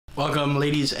Welcome,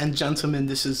 ladies and gentlemen.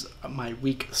 This is my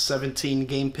Week 17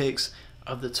 game picks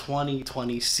of the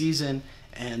 2020 season,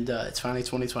 and it's finally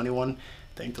 2021.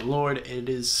 Thank the Lord. It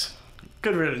is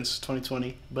good riddance,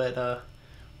 2020. But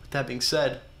with that being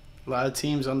said, a lot of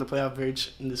teams on the playoff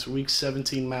verge in this Week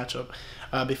 17 matchup.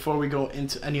 Before we go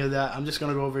into any of that, I'm just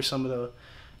going to go over some of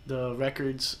the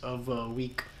records of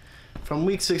from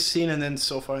Week 16 and then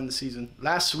so far in the season.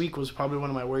 Last week was probably one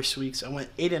of my worst weeks. I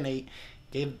went 8-8.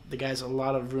 Gave the guys a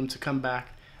lot of room to come back.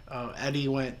 Eddie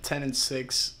went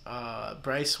 10-6.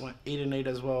 Bryce went 8-8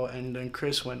 as well, and then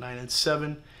Chris went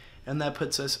 9-7, and that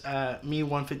puts us at me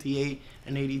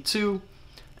 158-82,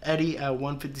 Eddie at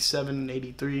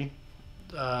 157-83,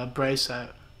 Bryce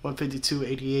at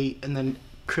 152-88, and then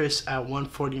Chris at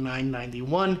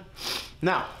 149-91.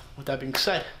 Now, with that being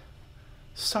said,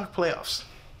 let's talk playoffs.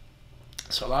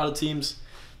 So a lot of teams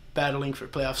battling for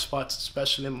playoff spots,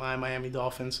 especially my Miami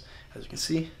Dolphins. As you can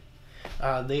see,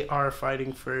 they are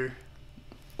fighting for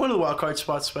one of the wild card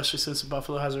spots, especially since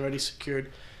Buffalo has already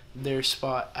secured their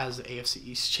spot as the AFC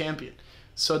East champion.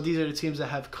 So these are the teams that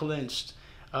have clinched.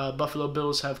 Buffalo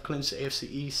Bills have clinched the AFC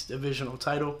East divisional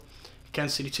title.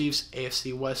 Kansas City Chiefs,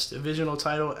 AFC West divisional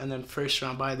title. And then first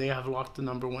round bye, they have locked the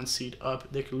 #1 seed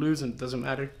up. They could lose and it doesn't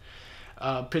matter.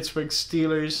 Pittsburgh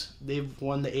Steelers, they've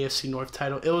won the AFC North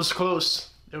title. It was close.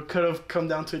 It could have come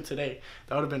down to it today.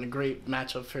 That would have been a great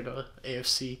matchup for the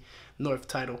AFC North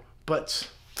title. But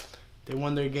they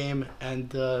won their game, and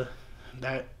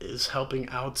that is helping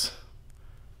out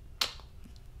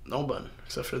no one,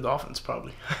 except for the Dolphins,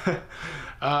 probably.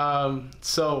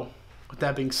 So, with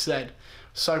that being said,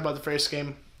 let's talk about the first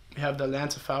game. We have the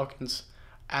Atlanta Falcons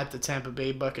at the Tampa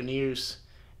Bay Buccaneers.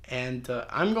 And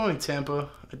I'm going Tampa.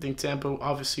 I think Tampa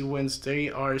obviously wins. They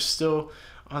are still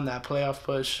on that playoff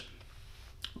push.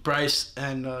 Bryce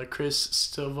and Chris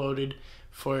still voted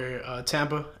for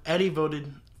Tampa. Eddie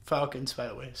voted Falcons, by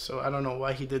the way. So I don't know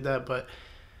why he did that, but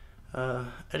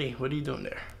Eddie, what are you doing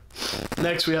there?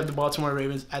 Next, we have the Baltimore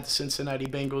Ravens at the Cincinnati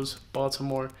Bengals.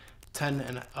 Baltimore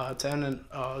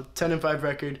 10-5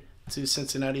 record to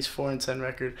Cincinnati's 4-10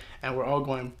 record, and we're all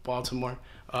going Baltimore.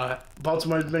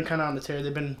 Baltimore's been kind of on the tear.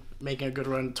 They've been making a good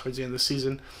run towards the end of the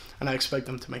season, and I expect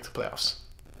them to make the playoffs.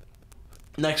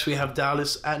 Next, we have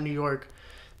Dallas at New York.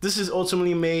 This is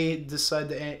ultimately may decide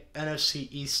the NFC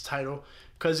East title,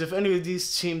 because if any of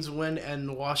these teams win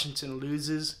and Washington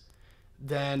loses,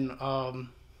 then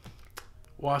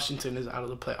Washington is out of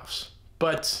the playoffs.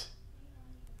 But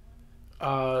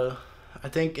I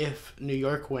think if New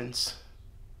York wins,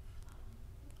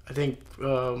 I think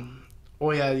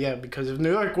because if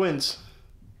New York wins,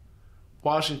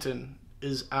 Washington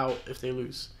is out if they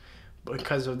lose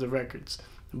because of the records.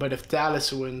 But if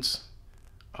Dallas wins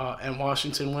and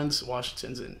Washington wins,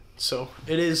 Washington's in. So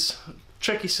it is a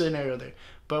tricky scenario there.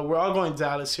 But we're all going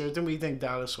Dallas here. Then we think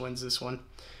Dallas wins this one.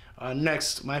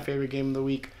 Next, my favorite game of the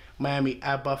week, Miami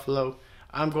at Buffalo.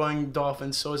 I'm going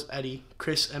Dolphins, so is Eddie.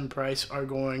 Chris and Bryce are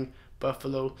going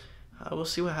Buffalo. We'll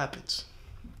see what happens.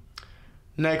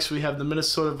 Next, we have the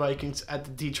Minnesota Vikings at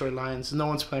the Detroit Lions. No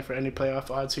one's playing for any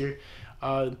playoff odds here.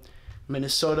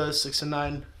 Minnesota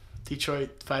 6-9,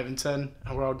 Detroit 5-10,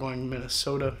 and we're all going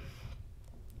Minnesota.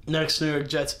 Next, New York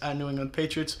Jets at New England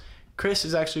Patriots. Chris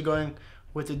is actually going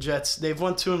with the Jets. They've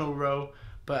won 2 in a row,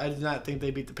 but I do not think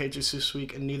they beat the Patriots this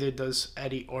week, and neither does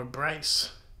Eddie or Bryce.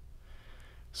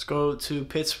 Let's go to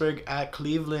Pittsburgh at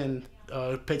Cleveland.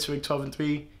 Pittsburgh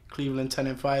 12-3, Cleveland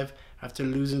 10-5 after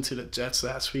losing to the Jets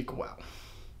last week. Wow,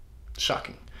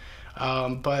 shocking.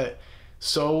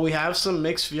 So we have some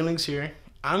mixed feelings here.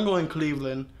 I'm going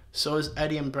Cleveland. So is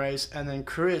Eddie and Bryce, and then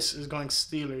Chris is going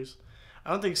Steelers. I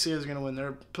don't think Steelers are going to win.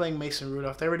 They're playing Mason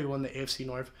Rudolph. They already won the AFC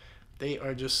North. They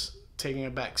are just taking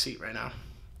a back seat right now.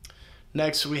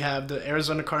 Next, we have the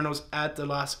Arizona Cardinals at the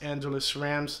Los Angeles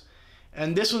Rams.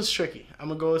 And this one's tricky. I'm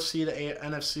going to go see the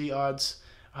NFC odds.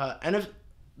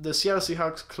 The Seattle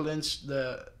Seahawks clinched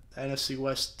the NFC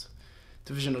West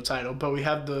divisional title, but we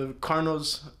have the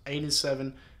Cardinals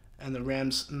 8-7 and the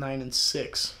Rams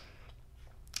 9-6.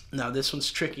 Now this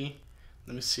one's tricky.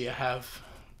 Let me see. I have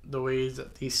the ways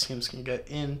that these teams can get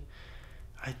in.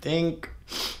 I think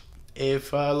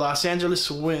if Los Angeles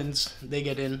wins, they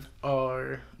get in,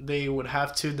 or they would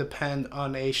have to depend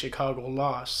on a Chicago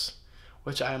loss,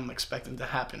 which I'm expecting to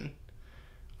happen.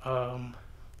 For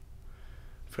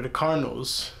the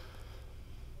Cardinals.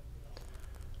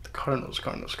 Cardinals.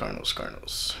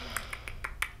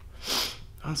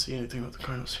 I don't see anything about the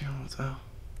Cardinals here. What the hell?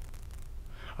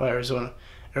 Oh, Arizona.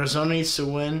 Arizona needs to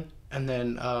win, and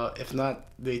then if not,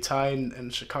 they tie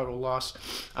and Chicago lost.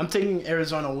 I'm thinking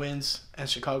Arizona wins and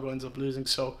Chicago ends up losing.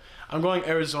 So I'm going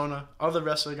Arizona. All the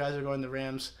rest of the guys are going the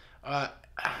Rams.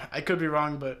 I could be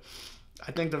wrong, but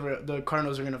I think the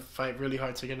Cardinals are going to fight really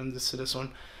hard to get into this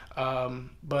one.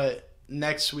 But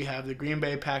next we have the Green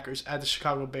Bay Packers at the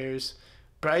Chicago Bears.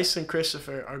 Bryce and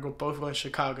Christopher are both going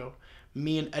Chicago.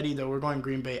 Me and Eddie, though, we're going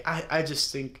Green Bay. I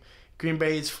just think Green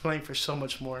Bay is playing for so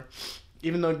much more.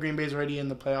 Even though Green Bay is already in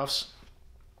the playoffs,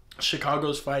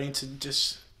 Chicago's fighting to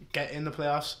just get in the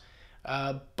playoffs.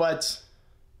 But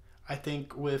I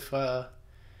think with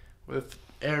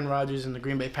Aaron Rodgers and the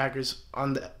Green Bay Packers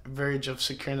on the verge of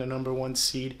securing the number 1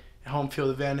 seed, home field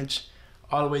advantage,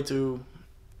 all the way to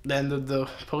the end of the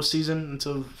postseason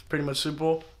until pretty much Super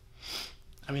Bowl.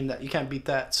 I mean, that you can't beat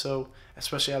that. So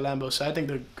especially at Lambeau. So I think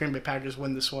the Green Bay Packers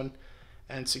win this one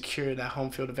and secure that home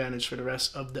field advantage for the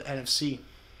rest of the NFC.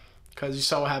 Because you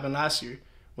saw what happened last year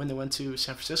when they went to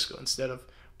San Francisco instead of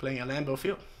playing at Lambeau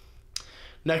Field.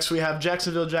 Next, we have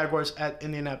Jacksonville Jaguars at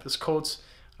Indianapolis Colts.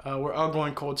 We're all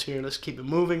going Colts here. Let's keep it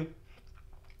moving.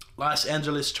 Los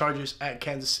Angeles Chargers at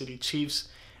Kansas City Chiefs.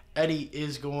 Eddie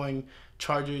is going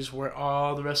Chargers, where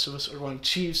all the rest of us are going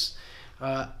Chiefs.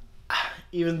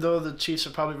 Even though the Chiefs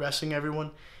are probably resting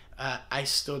everyone, I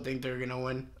still think they're going to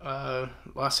win.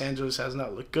 Los Angeles has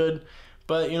not looked good,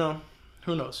 but,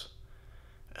 who knows?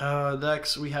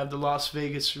 Next, we have the Las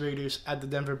Vegas Raiders at the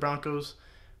Denver Broncos.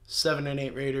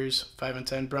 7-8 Raiders,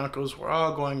 5-10 Broncos. We're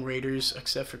all going Raiders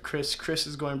except for Chris. Chris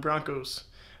is going Broncos.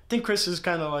 I think Chris is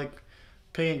kind of like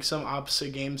picking some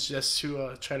opposite games just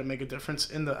to try to make a difference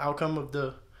in the outcome of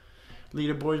the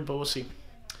leaderboard, but we'll see.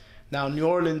 Now, New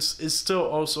Orleans is still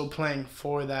also playing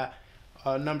for that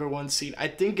number 1 seed. I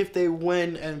think if they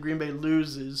win and Green Bay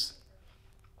loses,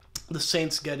 the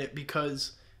Saints get it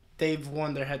because they've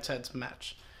won their head-to-head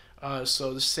match.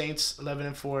 So the Saints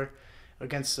 11-4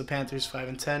 against the Panthers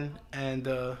 5-10, and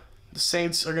the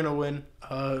Saints are gonna win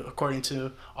according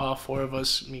to all 4 of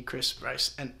us, me, Chris,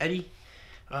 Bryce, and Eddie.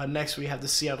 Next, we have the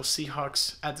Seattle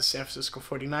Seahawks at the San Francisco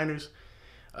 49ers.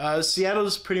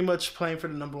 Seattle's pretty much playing for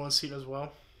the number 1 seed as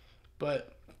well,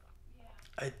 but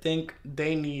I think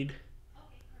they need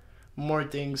more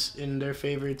things in their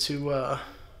favor to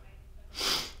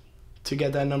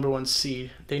get that number 1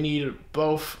 seed. They need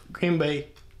both Green Bay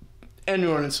and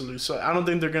New Orleans to lose, so I don't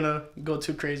think they're gonna go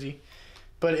too crazy.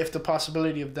 But if the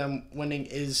possibility of them winning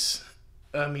is,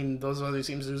 those other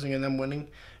teams losing and them winning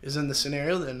is in the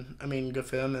scenario, then good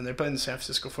for them. And they're playing the San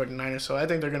Francisco 49ers, so I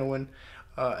think they're gonna win.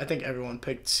 I think everyone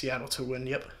picked Seattle to win.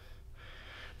 Yep.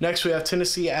 Next, we have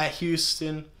Tennessee at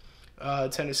Houston.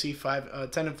 Tennessee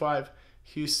 10-5.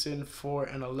 Houston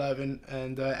 4-11,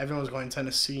 and everyone's going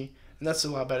Tennessee, and that's a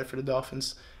lot better for the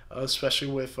Dolphins,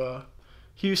 especially with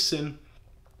Houston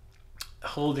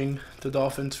holding the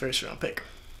Dolphins' first round pick.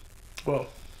 Well,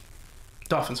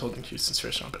 Dolphins holding Houston's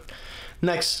first round pick.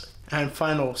 Next and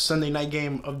final Sunday night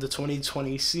game of the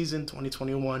 2020 season,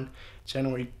 2021,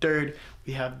 January 3rd,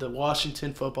 we have the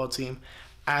Washington football team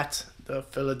at the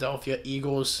Philadelphia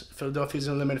Eagles. Philadelphia's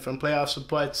eliminated from playoffs,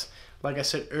 but like I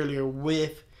said earlier,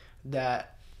 with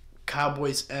that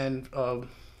Cowboys and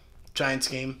Giants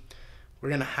game, we're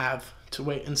going to have to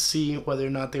wait and see whether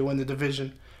or not they win the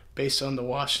division based on the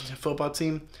Washington football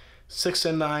team.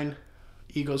 6-9,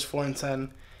 Eagles 4-10,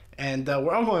 and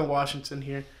we're all going Washington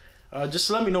here.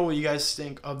 Just let me know what you guys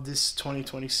think of this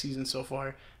 2020 season so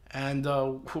far, and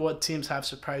what teams have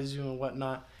surprised you and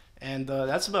whatnot. And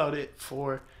that's about it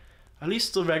for at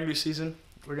least the regular season.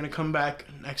 We're going to come back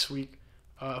next week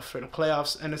for the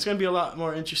playoffs, and it's going to be a lot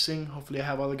more interesting. Hopefully I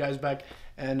have all the guys back,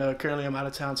 and currently I'm out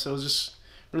of town, so it's just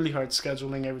really hard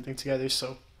scheduling everything together.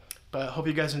 But I hope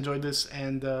you guys enjoyed this,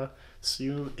 and see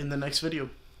you in the next video.